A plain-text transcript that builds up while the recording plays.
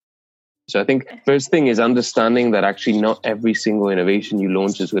So I think first thing is understanding that actually not every single innovation you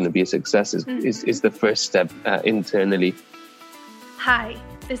launch is going to be a success is the first step internally. Hi,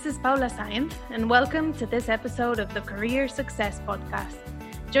 this is Paula Sainz, and welcome to this episode of the Career Success Podcast.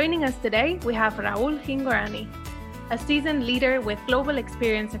 Joining us today, we have Raul Hingorani, a seasoned leader with global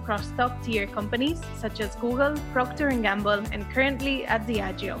experience across top-tier companies such as Google, Procter & Gamble, and currently at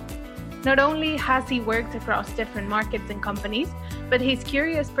Diageo. Not only has he worked across different markets and companies, but his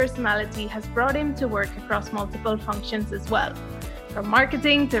curious personality has brought him to work across multiple functions as well. From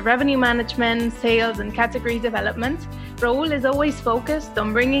marketing to revenue management, sales, and category development, Raul is always focused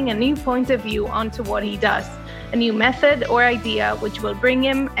on bringing a new point of view onto what he does, a new method or idea which will bring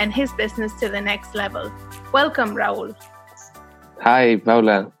him and his business to the next level. Welcome, Raul. Hi,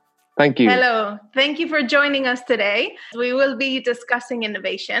 Paula. Thank you. Hello. Thank you for joining us today. We will be discussing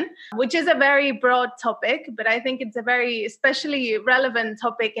innovation, which is a very broad topic, but I think it's a very especially relevant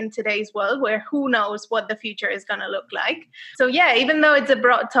topic in today's world where who knows what the future is going to look like. So yeah, even though it's a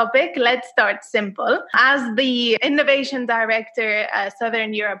broad topic, let's start simple. As the innovation director,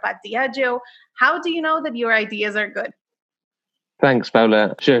 Southern Europe at Diageo, how do you know that your ideas are good? Thanks,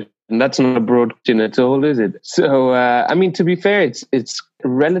 Paula. Sure. And that's not a broad question at all, is it? So, to be fair, it's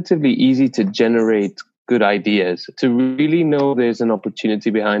relatively easy to generate good ideas. To really know there's an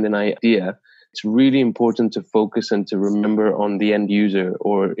opportunity behind an idea, it's really important to focus and to remember on the end user,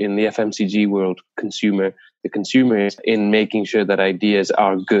 or in the FMCG world, consumer. The consumer is in making sure that ideas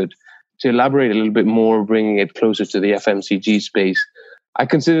are good. To elaborate a little bit more, bringing it closer to the FMCG space, I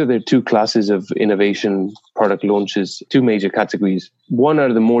consider there are two classes of innovation product launches, two major categories. One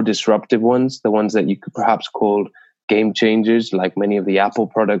are the more disruptive ones, the ones that you could perhaps call game changers, like many of the Apple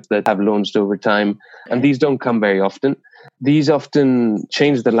products that have launched over time. And these don't come very often. These often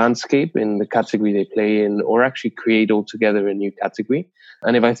change the landscape in the category they play in, or actually create altogether a new category.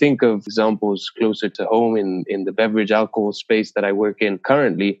 And if I think of examples closer to home in the beverage alcohol space that I work in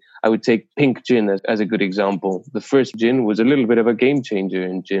currently, I would take pink gin as a good example. The first gin was a little bit of a game changer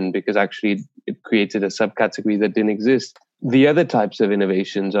in gin because actually it created a subcategory that didn't exist. The other types of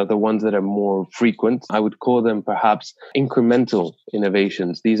innovations are the ones that are more frequent. I would call them perhaps incremental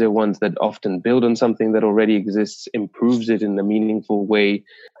innovations. These are ones that often build on something that already exists, improves it in a meaningful way.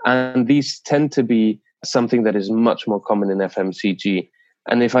 And these tend to be something that is much more common in FMCG.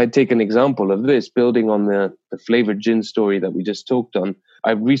 And if I take an example of this, building on the flavored gin story that we just talked on,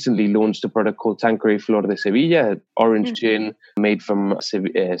 I've recently launched a product called Tanqueray Flor de Sevilla, orange gin made from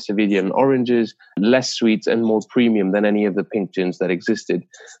Sevillian oranges, less sweet and more premium than any of the pink gins that existed.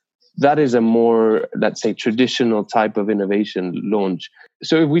 That is a more, let's say, traditional type of innovation launch.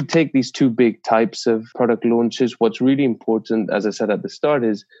 So if we take these two big types of product launches, what's really important, as I said at the start,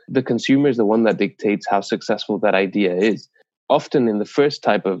 is the consumer is the one that dictates how successful that idea is. Often in the first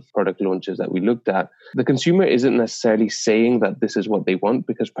type of product launches that we looked at, the consumer isn't necessarily saying that this is what they want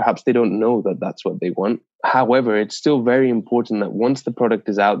because perhaps they don't know that that's what they want. However, it's still very important that once the product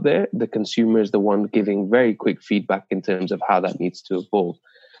is out there, the consumer is the one giving very quick feedback in terms of how that needs to evolve.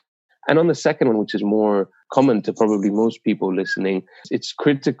 And on the second one, which is more common to probably most people listening, it's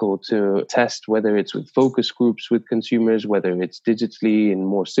critical to test whether it's with focus groups with consumers, whether it's digitally in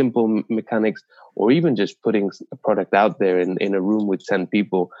more simple mechanics, or even just putting a product out there in a room with 10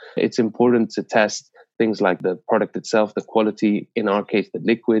 people. It's important to test things like the product itself, the quality, in our case, the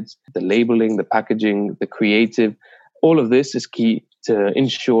liquids, the labeling, the packaging, the creative. All of this is key to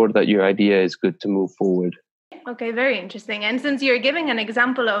ensure that your idea is good to move forward. Okay, very interesting. And since you're giving an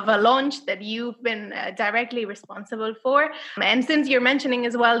example of a launch that you've been directly responsible for, and since you're mentioning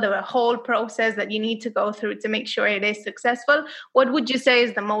as well the whole process that you need to go through to make sure it is successful, what would you say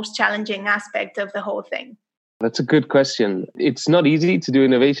is the most challenging aspect of the whole thing? That's a good question. It's not easy to do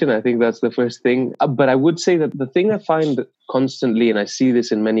innovation. I think that's the first thing. But I would say that the thing I find constantly, and I see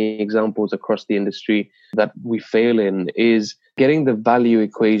this in many examples across the industry that we fail in, is getting the value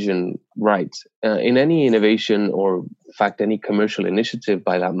equation right. In any innovation or, in fact, any commercial initiative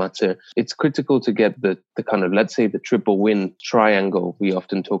by that matter, it's critical to get the kind of, let's say, the triple win triangle. We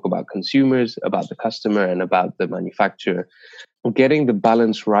often talk about consumers, about the customer, and about the manufacturer. Getting the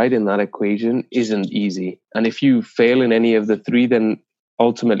balance right in that equation isn't easy. And if you fail in any of the three, then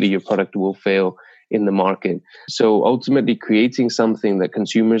ultimately your product will fail in the market. So ultimately creating something that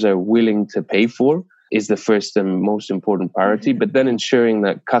consumers are willing to pay for is the first and most important priority, but then ensuring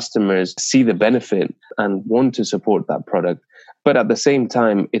that customers see the benefit and want to support that product. But at the same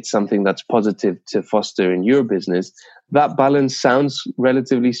time, it's something that's positive to foster in your business. That balance sounds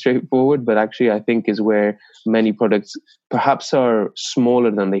relatively straightforward, but actually I think is where many products perhaps are smaller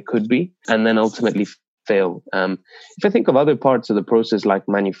than they could be, and then ultimately fail. If I think of other parts of the process like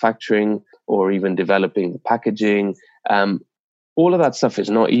manufacturing or even developing packaging, all of that stuff is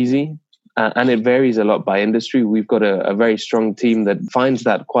not easy. And it varies a lot by industry. We've got a very strong team that finds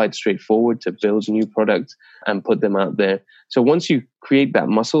that quite straightforward to build new products and put them out there. So once you create that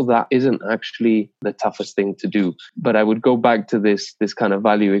muscle, that isn't actually the toughest thing to do. But I would go back to this kind of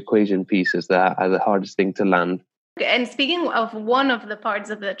value equation piece as the hardest thing to land. And speaking of one of the parts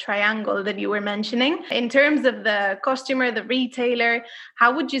of the triangle that you were mentioning, in terms of the customer, the retailer,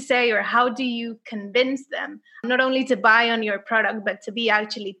 how would you say, or how do you convince them not only to buy on your product, but to be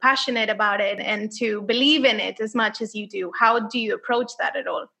actually passionate about it and to believe in it as much as you do? How do you approach that at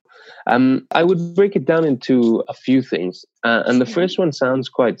all? I would break it down into a few things. And the first one sounds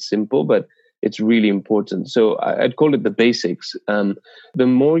quite simple, but it's really important. So I'd call it the basics. The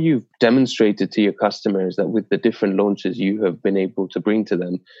more you've demonstrated to your customers that with the different launches you have been able to bring to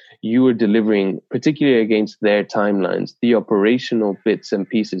them, you are delivering, particularly against their timelines, the operational bits and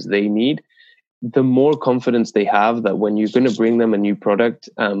pieces they need, the more confidence they have that when you're going to bring them a new product,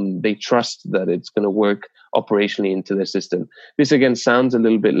 they trust that it's going to work operationally into their system. This, again, sounds a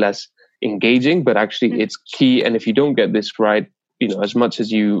little bit less engaging, but actually it's key. And if you don't get this right, as much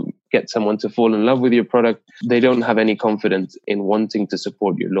as you get someone to fall in love with your product, they don't have any confidence in wanting to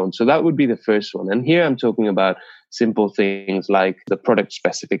support your launch. So that would be the first one. And here I'm talking about simple things like the product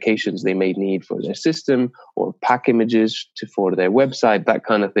specifications they may need for their system or pack images for their website. That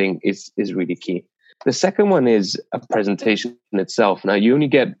kind of thing is really key. The second one is a presentation itself. Now, you only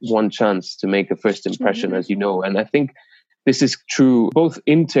get one chance to make a first impression, as you know, and I think this is true both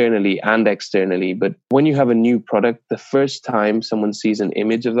internally and externally. But when you have a new product, the first time someone sees an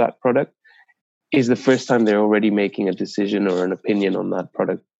image of that product is the first time they're already making a decision or an opinion on that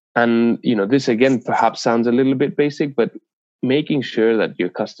product. And, this again, perhaps sounds a little bit basic, but making sure that your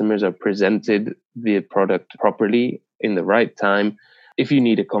customers are presented the product properly in the right time. If you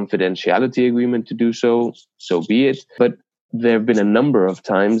need a confidentiality agreement to do so, so be it. But there have been a number of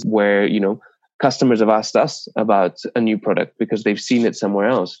times where, customers have asked us about a new product because they've seen it somewhere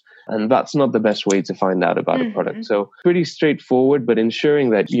else. And that's not the best way to find out about a product. So pretty straightforward, but ensuring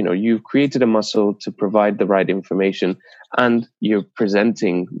that, you've created a muscle to provide the right information and you're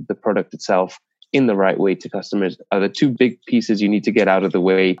presenting the product itself in the right way to customers are the two big pieces you need to get out of the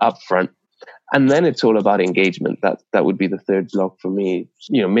way up front. And then it's all about engagement. That would be the third block for me.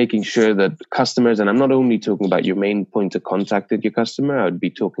 Making sure that customers, and I'm not only talking about your main point of contact with your customer, I would be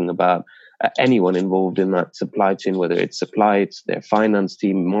talking about anyone involved in that supply chain, whether it's supply, it's their finance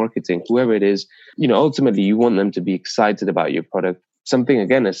team, marketing, whoever it is. Ultimately, you want them to be excited about your product. Something,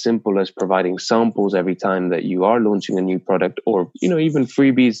 again, as simple as providing samples every time that you are launching a new product, or, even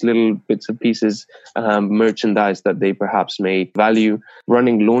freebies, little bits and pieces, merchandise that they perhaps may value,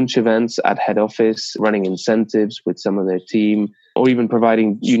 running launch events at head office, running incentives with some of their team, or even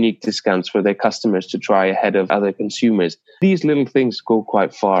providing unique discounts for their customers to try ahead of other consumers. These little things go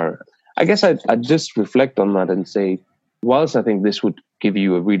quite far. I guess I'd just reflect on that and say, whilst I think this would give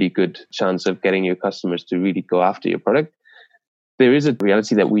you a really good chance of getting your customers to really go after your product, there is a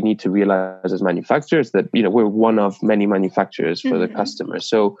reality that we need to realize as manufacturers that, we're one of many manufacturers for the customer.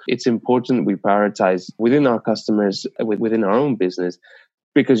 So it's important we prioritize within our customers, within our own business,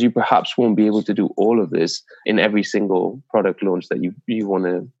 because you perhaps won't be able to do all of this in every single product launch that you want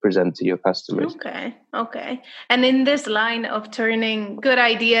to present to your customers. Okay. And in this line of turning good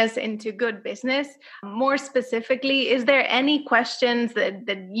ideas into good business, more specifically, is there any questions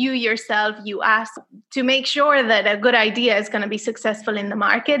that you yourself, you ask to make sure that a good idea is going to be successful in the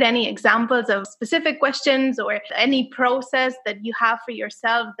market? Any examples of specific questions or any process that you have for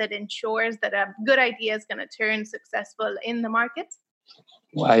yourself that ensures that a good idea is going to turn successful in the market?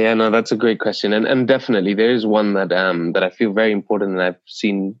 Well, yeah, no, that's a great question. And definitely there is one that I feel very important and I've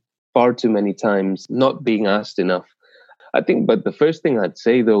seen far too many times not being asked enough. I think, but the first thing I'd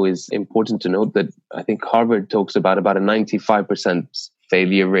say, though, is important to note that I think Harvard talks about a 95%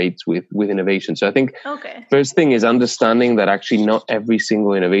 failure rates with innovation. So I think first thing is understanding that actually not every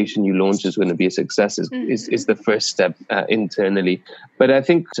single innovation you launch is going to be a success is the first step internally. But I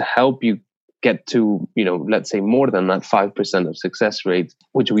think to help you get to, let's say more than that 5% of success rate,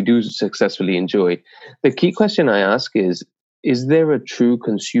 which we do successfully enjoy, the key question I ask is there a true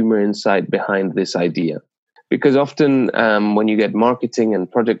consumer insight behind this idea? Because often when you get marketing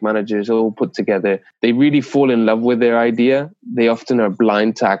and project managers all put together, they really fall in love with their idea. They often are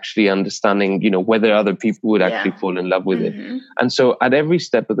blind to actually understanding, whether other people would actually fall in love with it. And so at every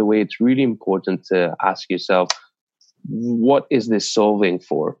step of the way, it's really important to ask yourself, what is this solving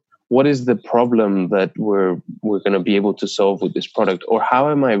for? What is the problem that we're going to be able to solve with this product? Or how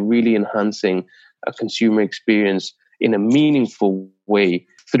am I really enhancing a consumer experience in a meaningful way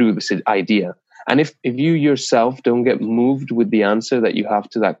through this idea. And if you yourself don't get moved with the answer that you have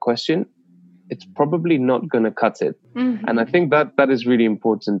to that question, it's probably not going to cut it. Mm-hmm. And I think that is really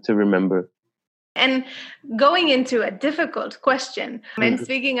important to remember. And going into a difficult question, and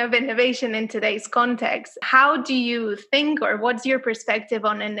speaking of innovation in today's context, how do you think, or what's your perspective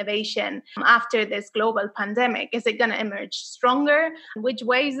on innovation after this global pandemic? Is it going to emerge stronger? Which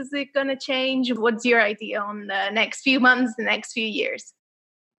ways is it going to change? What's your idea on the next few months, the next few years?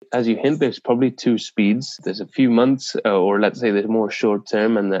 As you hint, there's probably two speeds. There's a few months, or let's say there's more short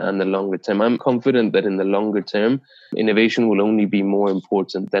term and the longer term. I'm confident that in the longer term, innovation will only be more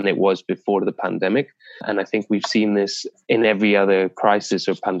important than it was before the pandemic. And I think we've seen this in every other crisis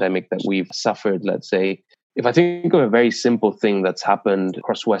or pandemic that we've suffered, let's say. If I think of a very simple thing that's happened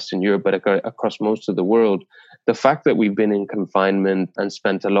across Western Europe, but across most of the world, the fact that we've been in confinement and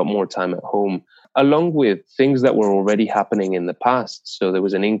spent a lot more time at home, along with things that were already happening in the past. So there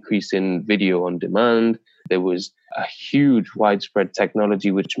was an increase in video on demand. There was a huge widespread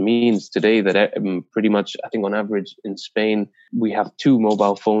technology, which means today that pretty much, I think on average in Spain, we have 2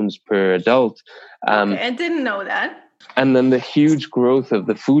 mobile phones per adult. Okay, I didn't know that. And then the huge growth of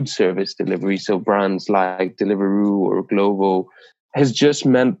the food service delivery, so brands like Deliveroo or Glovo, has just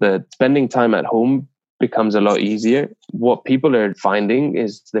meant that spending time at home becomes a lot easier. What people are finding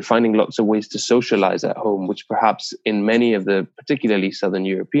is they're finding lots of ways to socialize at home, which perhaps in many of the particularly Southern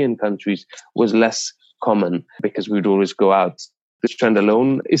European countries was less common because we would always go out. This trend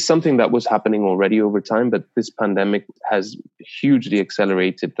alone is something that was happening already over time, but this pandemic has hugely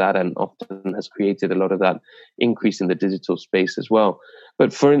accelerated that and often has created a lot of that increase in the digital space as well.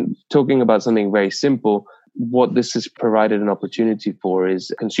 But for talking about something very simple, what this has provided an opportunity for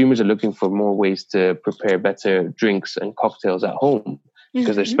is consumers are looking for more ways to prepare better drinks and cocktails at home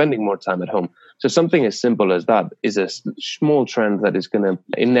because they're spending more time at home. So something as simple as that is a small trend that is going to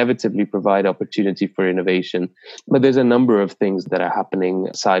inevitably provide opportunity for innovation. But there's a number of things that are happening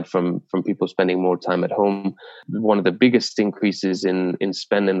aside from people spending more time at home. One of the biggest increases in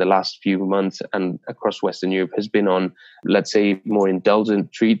spend in the last few months and across Western Europe has been on, let's say, more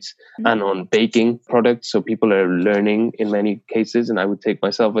indulgent treats and on baking products. So people are learning in many cases, and I would take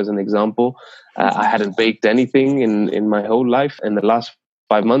myself as an example. I hadn't baked anything in my whole life. In the last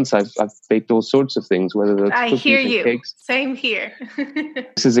 5 months, I've baked all sorts of things, whether that's cookies and cakes. Same here.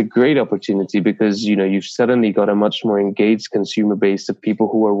 This is a great opportunity because, you've suddenly got a much more engaged consumer base of people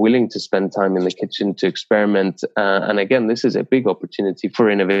who are willing to spend time in the kitchen to experiment. And again, this is a big opportunity for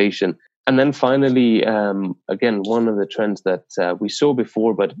innovation. And then finally, again, one of the trends that we saw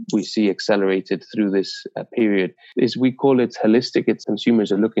before, but we see accelerated through this period is we call it holistic. It's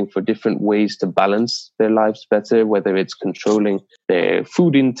consumers are looking for different ways to balance their lives better, whether it's controlling their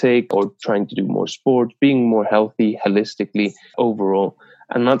food intake or trying to do more sport, being more healthy holistically overall.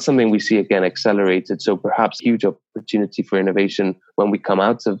 And that's something we see again accelerated. So perhaps huge opportunity for innovation when we come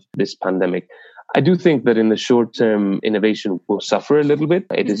out of this pandemic. I do think that in the short term, innovation will suffer a little bit.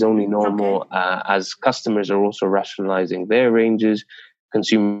 It is only normal as customers are also rationalizing their ranges.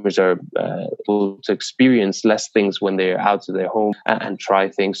 Consumers are able to experience less things when they're out of their home and try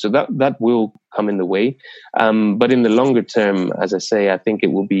things. So that will come in the way. But in the longer term, as I say, I think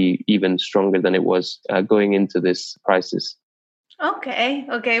it will be even stronger than it was going into this crisis. Okay.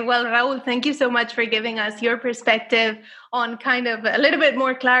 Well, Raul, thank you so much for giving us your perspective on kind of a little bit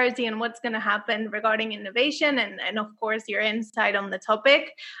more clarity on what's going to happen regarding innovation and of course, your insight on the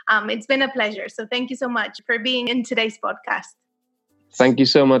topic. It's been a pleasure. So thank you so much for being in today's podcast. Thank you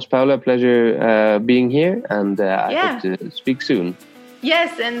so much, Paula. Pleasure being here, and I hope to speak soon.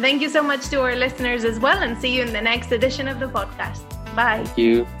 Yes, and thank you so much to our listeners as well, and see you in the next edition of the podcast. Bye. Thank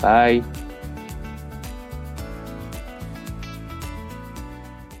you. Bye.